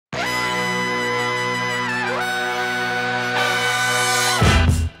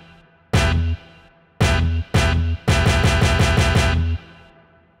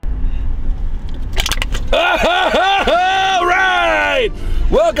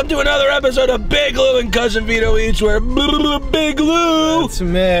welcome to another episode of Big Lou and Cousin Vito Eats, where Big Lou That's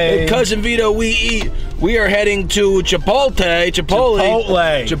me. And Cousin Vito we eat. We are heading to Chipotle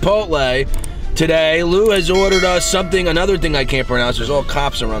today. Lou has ordered us something, another thing I can't pronounce. There's all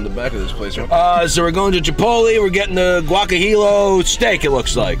cops around the back of this place. So we're going to Chipotle. We're getting the guajillo steak, it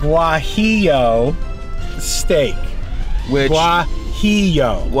looks like. Guajillo steak. Which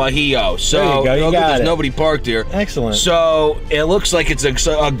Guajillo. So there you go. You got there's it. nobody parked here. Excellent. So it looks like it's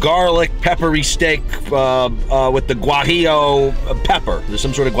a garlic peppery steak with the guajillo pepper. There's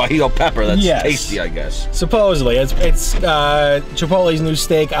some sort of guajillo pepper that's tasty, I guess. Supposedly, it's Chipotle's new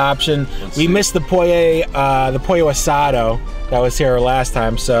steak option. We missed the pollo asado that was here last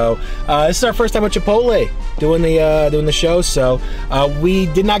time. So this is our first time with Chipotle doing the show. So we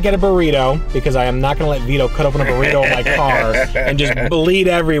did not get a burrito because I am not going to let Vito cut open a burrito in my car and just bleed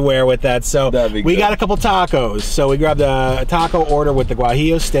everywhere with that. So we got a couple tacos. So we grabbed a taco order with the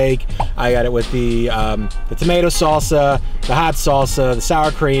guajillo steak. I got it with the tomato salsa, the hot salsa, the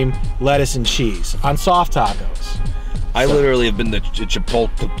sour cream, lettuce, and cheese on soft tacos. I literally have been to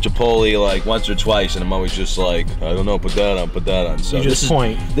Chipotle like once or twice, and I'm always just like, I don't know, put that on. So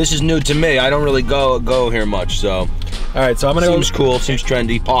this is new to me. I don't really go here much, so. All right, so I'm gonna Seems cool, seems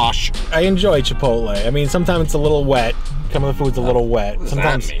trendy, posh. I enjoy Chipotle. I mean, sometimes it's a little wet. Some of the food's a little wet.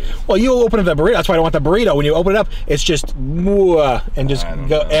 Sometimes, well, you open up the burrito. That's why I don't want the burrito. When you open it up, it's just and just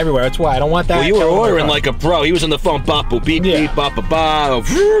go everywhere. That's why I don't want that. Well, you were ordering like a pro. He was on the phone, bop, boop, beep, beep, bop, ba, ba.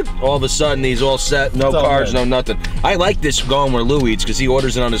 All of a sudden, he's all set. No carbs, no nothing. I like this going where Lou eats because he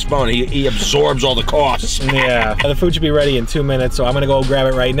orders it on his phone. He absorbs all the costs. Yeah. The food should be ready in 2 minutes, so I'm gonna go grab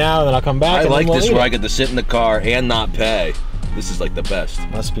it right now, and then I'll come back. I like this where I get to sit in the car and not pay. This is like the best.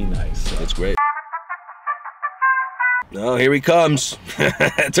 Must be nice. That's great. Oh, here he comes.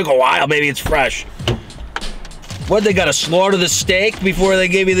 It took a while. Maybe it's fresh. What, they got to slaughter the steak before they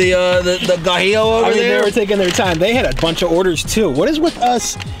gave you the guajillo over there? They were taking their time. They had a bunch of orders too. What is with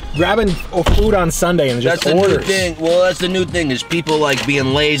us grabbing food on Sunday and just orders? That's the new thing. Well, that's the new thing is people like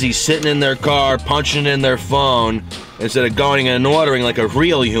being lazy, sitting in their car, punching in their phone instead of going and ordering like a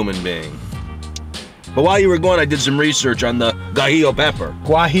real human being. But while you were going, I did some research on the guajillo pepper.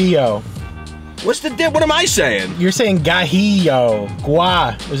 Guajillo. What's the dip? What am I saying? You're saying guajillo.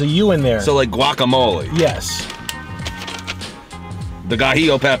 There's a U in there. So like guacamole. Yes. The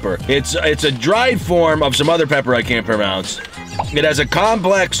guajillo pepper. It's a dried form of some other pepper I can't pronounce. It has a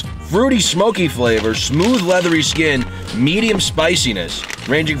complex, fruity, smoky flavor, smooth, leathery skin, medium spiciness,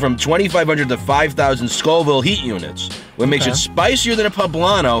 ranging from 2,500 to 5,000 Scoville heat units. What makes it spicier than a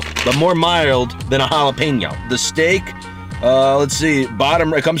poblano, but more mild than a jalapeno. The steak, let's see,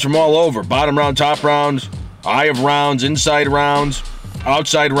 it comes from all over. Bottom round, top round, eye of rounds, inside rounds,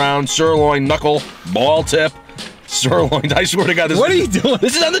 outside round, sirloin, knuckle, ball tip, sirloin. I swear to God, what are you doing?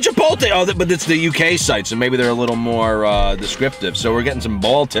 This is on the Chipotle. Oh, but it's the UK site, so maybe they're a little more descriptive. So we're getting some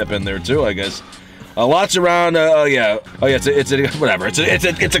ball tip in there too, I guess. Lots around. It's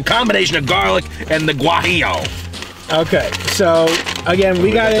a combination of garlic and the guajillo. Okay, so again, we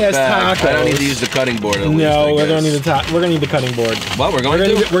got it as tacos. I don't need to use the cutting board. No, we're gonna need the cutting board. What we're gonna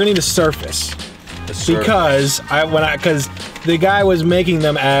need the surface. Because the guy was making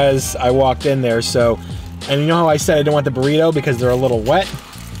them as I walked in there. So, and you know how I said I didn't want the burrito because they're a little wet.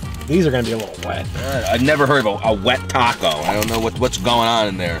 These are gonna be a little wet. I've never heard of a wet taco. I don't know what's going on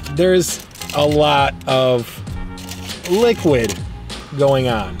in there. There's a lot of liquid going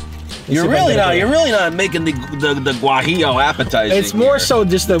on. You're really not making the guajillo appetizing. It's more so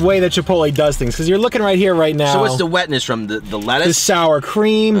just the way that Chipotle does things, because you're looking right here, right now. So what's the wetness from the lettuce? The sour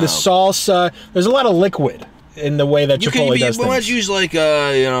cream, the salsa. There's a lot of liquid in the way that Chipotle does things. Why don't you use like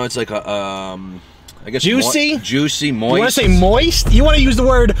it's like a I guess juicy, moist. You want to say moist? You want to use the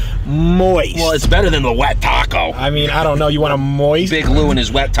word moist? Well, it's better than the wet taco. I mean, I don't know. You want a moist? Big Lou and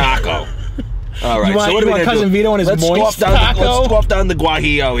his wet taco. All right, so what do we want Cousin Vito and his moist taco? Let's go off down the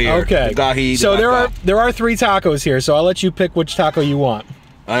guajillo here. Okay. So there are 3 tacos here, so I'll let you pick which taco you want.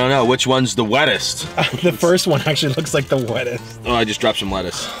 I don't know. Which one's the wettest? The first one actually looks like the wettest. Oh, I just dropped some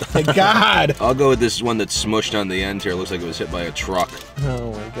lettuce. My God. I'll go with this one that's smushed on the end here. It looks like it was hit by a truck.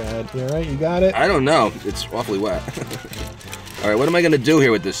 Oh, my God. You all right? You got it? I don't know. It's awfully wet. All right, what am I going to do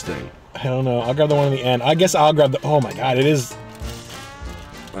here with this thing? I don't know. I'll grab the one on the end. I guess I'll grab the... Oh, my God. It is...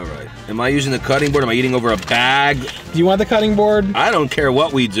 All right. Am I using the cutting board? Am I eating over a bag? Do you want the cutting board? I don't care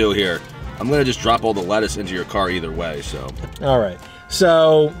what we do here. I'm going to just drop all the lettuce into your car either way, so. All right.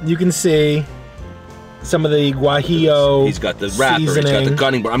 So, you can see some of the guajillo He's got the wrapper, seasoning. He's got the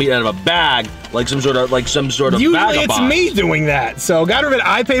cutting board. I'm eating out of a bag, like some sort of Usually vagabond. it's me doing that. So, God forbid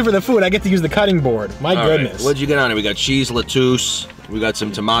I pay for the food, I get to use the cutting board. My goodness. Right. What'd you get on here? We got cheese, lettuce, We got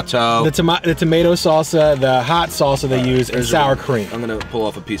some tomato. The tomato salsa, the hot salsa they use, and sour cream. I'm gonna pull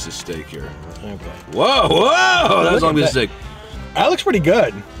off a piece of steak here. Okay. Whoa, whoa! That was a long piece of steak. That looks pretty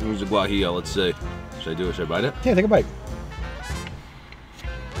good. Here's the guajillo. Let's see. Should I do it? Should I bite it? Yeah, take a bite.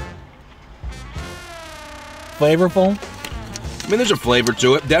 Flavorful. I mean, there's a flavor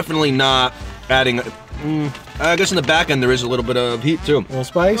to it. Definitely not adding. I guess in the back end there is a little bit of heat too. A little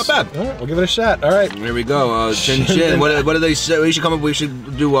spice. Not bad. All right, we'll give it a shot. All right. Here we go. Chin chin. What do they say? We should come up. We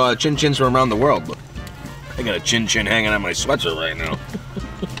should do chin chins from around the world. Look, I got a chin chin hanging on my sweatshirt right now.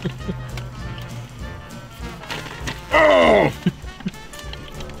 Oh!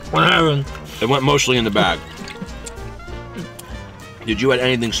 What happened? It went mostly in the bag. Did you add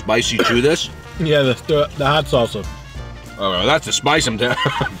anything spicy to this? Yeah, the hot salsa. Oh, that's the spice I'm telling.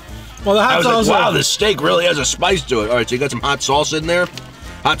 Well, the hot salsa. Like, wow, this steak really has a spice to it. All right, so you got some hot salsa in there?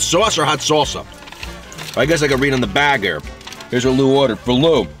 Hot sauce or hot salsa? I guess I can read on the bag here. Here's what Lou ordered for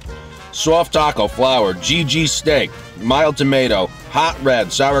Lou. Soft taco flour, GG steak, mild tomato, hot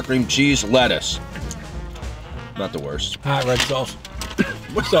red, sour cream cheese, lettuce. Not the worst. Hot red sauce.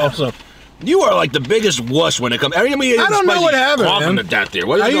 What salsa? You are like the biggest wuss when it comes. I don't know what happened, man. To death here.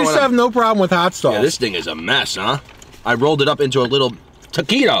 What is I used to have no problem with hot sauce. Yeah, this thing is a mess, huh? I rolled it up into a little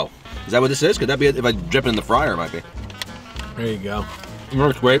taquito. Is that what this is? Could that be it? If I drip it in the fryer, it might be. There you go. It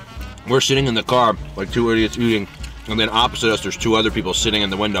works great. We're sitting in the car like two idiots eating, and then opposite us there's two other people sitting in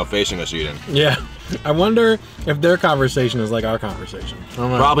the window facing us eating. Yeah. I wonder if their conversation is like our conversation. I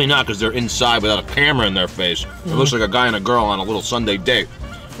don't know. Probably not, because they're inside without a camera in their face. It looks like a guy and a girl on a little Sunday date.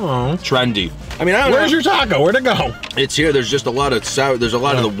 Oh. Trendy. I mean, I don't know. Where's your taco? Where'd it go? It's here. There's just a lot of there's a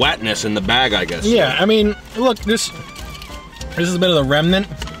lot of the wetness in the bag, I guess. Yeah, I mean, look, this is a bit of the remnant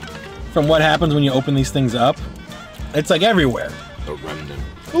from what happens when you open these things up. It's like everywhere. The remnant.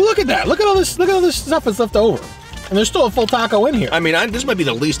 Well, look at that. Look at all this stuff that's left over. And there's still a full taco in here. I mean, this might be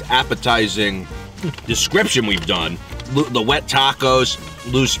the least appetizing description we've done. The wet tacos,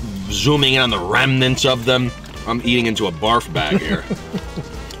 loose zooming in on the remnants of them. I'm eating into a barf bag here.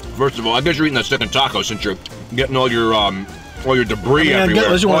 First of all, I guess you're eating that second taco since you're getting all your debris everywhere.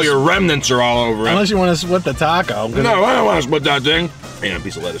 All your remnants are all over it. Unless you want to split the taco. No, I don't want to split that thing. And a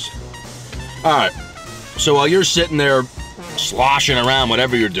piece of lettuce. All right. So while you're sitting there sloshing around,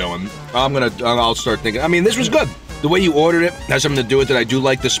 whatever you're doing, I'll start thinking. I mean, this was good. The way you ordered it has something to do with it. I do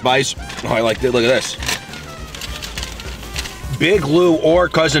like the spice. Oh, I like it. Look at this. Big Lou or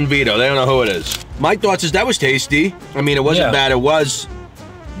Cousin Vito. They don't know who it is. My thoughts is that was tasty. I mean, it wasn't bad. It was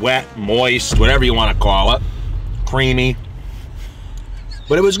wet, moist, whatever you want to call it. Creamy.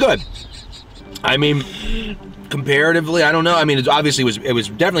 But it was good. I mean, comparatively, I don't know. I mean, it was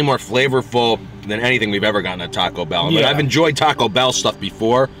definitely more flavorful than anything we've ever gotten at Taco Bell. I mean, I've enjoyed Taco Bell stuff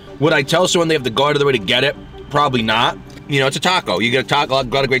before. Would I tell someone they have to go out of their way to get it? Probably not. You know, it's a taco. You get a lot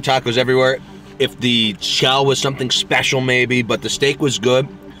of great tacos everywhere. If the shell was something special, maybe, but the steak was good.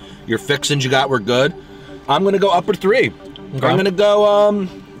 Your fixings you got were good. I'm gonna go upper 3. Okay. I'm gonna go,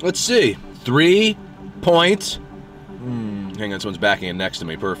 let's see, 3 points. Hang on, someone's backing in next to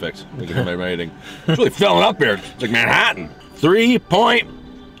me. Perfect. I can hear my rating. It's really filling up here. It's like Manhattan.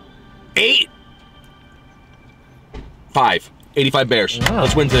 3.85. 85 Bears. Wow.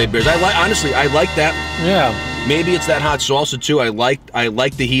 Let's win today, Bears. Honestly, I like that. Yeah. Maybe it's that hot salsa too. I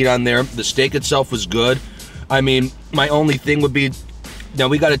like the heat on there. The steak itself was good. I mean, my only thing would be, now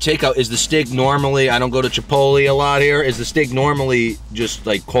we got to take out, is the steak normally, I don't go to Chipotle a lot here, is the steak normally just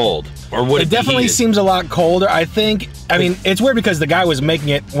like cold? Or would it be definitely heated? Seems a lot colder, I think. I mean, it's weird because the guy was making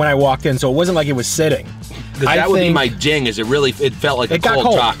it when I walked in, so it wasn't like it was sitting. That would be my ding, is it felt like a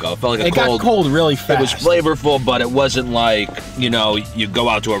cold taco. It felt like it got cold really fast. It was flavorful, but it wasn't like, you know, you go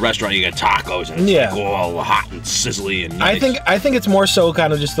out to a restaurant, you get tacos, and it's like all hot and sizzly and nice. I think it's more so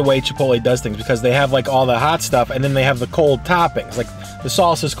kind of just the way Chipotle does things, because they have like all the hot stuff, and then they have the cold toppings. Like the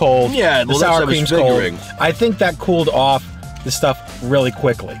salsa's cold, the sour cream's cold. I think that cooled off the stuff really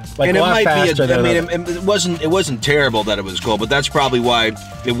quickly, like and a lot faster than it wasn't terrible that it was cold, but that's probably why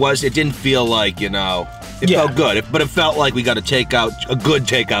it didn't feel like, you know, it felt good, but it felt like we got a good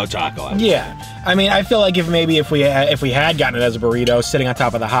takeout taco. Yeah, I mean, I feel like if we had gotten it as a burrito, sitting on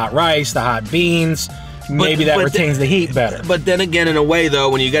top of the hot rice, the hot beans, maybe that retains the heat better. But then again, in a way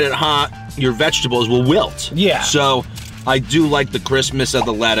though, when you get it hot, your vegetables will wilt. Yeah. So I do like the crispness of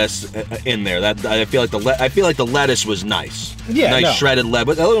the lettuce in there. That I feel like the lettuce was nice. Yeah, nice shredded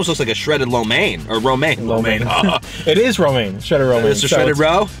lettuce. It almost looks like a shredded lo mein or romaine. Romaine. It is romaine, shredded romaine. It's a shredded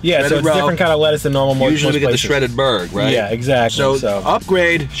roe. Yeah, so it's a different kind of lettuce than normal. Usually we get the shredded berg, right? Yeah, exactly. So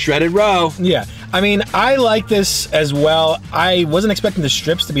upgrade shredded roe. Yeah, I mean, I like this as well. I wasn't expecting the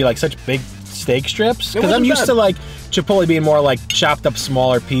strips to be like such big steak strips, It because I'm wasn't used bad. to like Chipotle being more like chopped up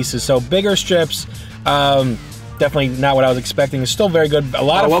smaller pieces. So bigger strips, definitely not what I was expecting. It's still very good. A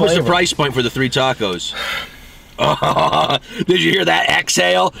lot of What was the flavor. price point for the 3 tacos? Did you hear that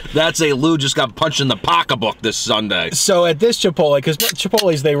exhale? That's a Lou just got punched in the pocketbook this Sunday. So at this Chipotle, because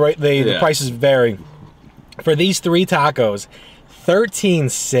Chipotle's the prices vary. For these 3 tacos,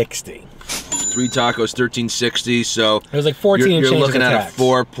 $13.60. 3 tacos, $13.60. So It was like 14 and you're change looking with at tax. a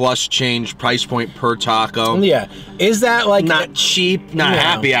 4+ change price point per taco. Yeah, is that like Not cheap, not No.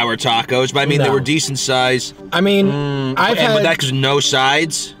 happy hour tacos, but I mean they No. were decent size. I mean, I've And had with that, because no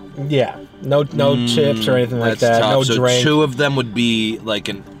sides. yeah, no chips or anything like That's that. tough. No So drink. 2 of them would be like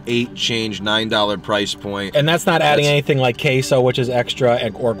an 8 change, $9 price point. And that's not adding That's- anything like queso, which is extra,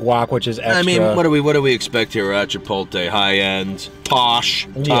 or guac, which is extra. I mean, what do we expect here? We're at Chipotle, high end, posh,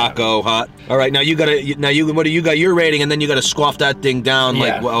 taco, hot. All right, now you what do you got your rating, and then you got to squaff that thing down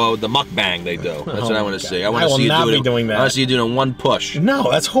like the mukbang they do. That's what I want to see. I want to see you doing that. I want to see you doing it in 1 push. No,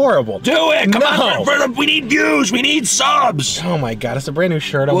 that's horrible. Do it! Come No. on, we need views. We need subs. Oh my god, it's a brand new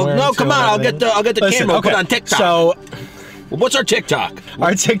shirt I'm wearing. No, too, come on. and I'll get everything. the Listen, camera. We'll okay, put it on TikTok. So What's our TikTok?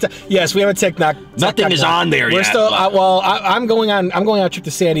 our TikTok, yes, we have a TikTok. Nothing is on there We're yet. still but- I'm going on a trip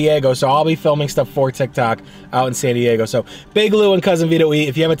to San Diego, so I'll be filming stuff for TikTok out in San Diego. So Big Lou and Cousin Vito Eat,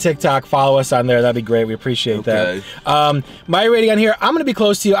 if you have a TikTok, follow us on there. That'd be great. We appreciate Okay. that. My rating on here, I'm gonna be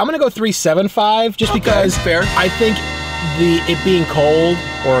close to you. I'm gonna go 3.75 just because fair. I think it being cold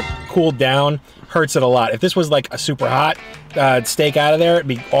or cooled down hurts it a lot. If this was like a super hot steak out of there, it'd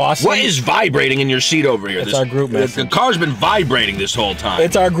be awesome. What is vibrating in your seat over here? It's our group message. The car's been vibrating this whole time.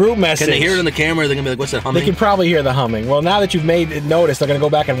 It's our group message. Can they hear it in the camera? They're gonna be like, "What's that humming?" They can probably hear the humming. Well, now that you've made it notice, they're gonna go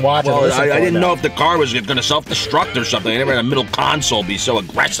back and watch it. Well, And listen I for it didn't now. know if the car was gonna self-destruct or something. I never had a middle console be so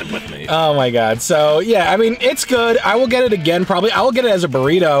aggressive with me. Oh my god. So yeah, I mean, it's good. I will get it again. Probably. I will get it as a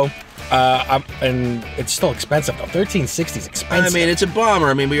burrito. And it's still expensive though. $13.60 is expensive. I mean, it's a bummer.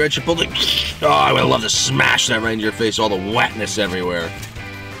 I mean, we were at Chipotle. Oh, I would love to smash that right into your face. All the wetness everywhere.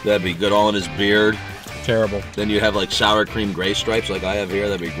 That'd be good. All in his beard. terrible. Then you have like sour cream gray stripes like I have here.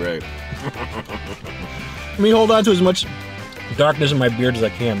 That'd be great. Let me hold on to as much darkness in my beard as I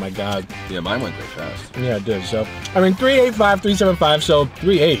can. My god. Yeah, mine went very fast. Yeah, it did. So I mean, 3.85, 3.75. So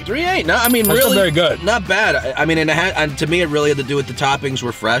 3.8. 3.8. No, I mean, That's really still very good. Not bad. I mean, and to me, it really had to do with the toppings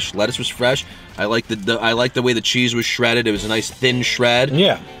were fresh. Lettuce was fresh. I like I like the way the cheese was shredded. It was a nice thin shred.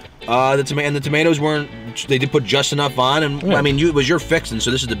 Yeah. The tomatoes weren't. They did put just enough on, and Yeah. I mean, it was your fixing. So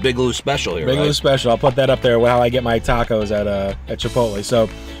this is the Big Lou special here. Big right? Lou special. I'll put that up there. How I get my tacos at Chipotle. So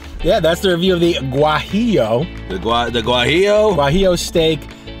yeah, that's the review of the Guajillo. The Guajillo. Guajillo steak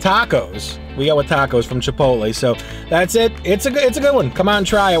tacos. We got with tacos from Chipotle. So that's it. It's a good one. Come on and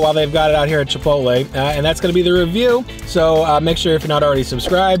try it while they've got it out here at Chipotle. And that's going to be the review. So make sure if you're not already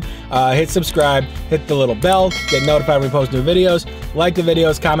subscribed, hit subscribe, hit the little bell, get notified when we post new videos. Like the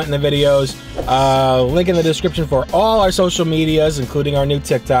videos, comment in the videos. Link in the description for all our social medias, including our new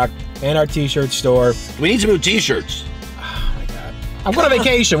TikTok and our t-shirt store. We need some new T-shirts. I'm going on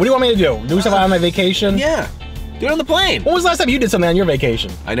vacation. What do you want me to do? Do something on my vacation? Yeah, do it on the plane. When was the last time you did something on your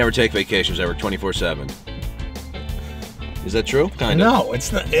vacation? I never take vacations. I work 24/7. Is that true? Kind of. No,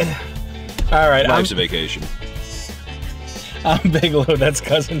 it's not. All right, Life's a vacation. I'm Big Lou. That's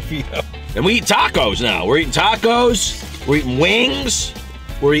Cousin Vito. And we eat tacos now. We're eating tacos. We're eating wings.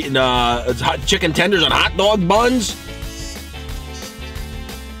 We're eating hot chicken tenders on hot dog buns.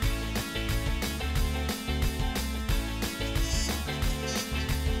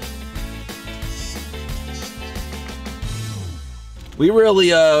 We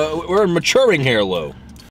really, we're maturing here, Lou.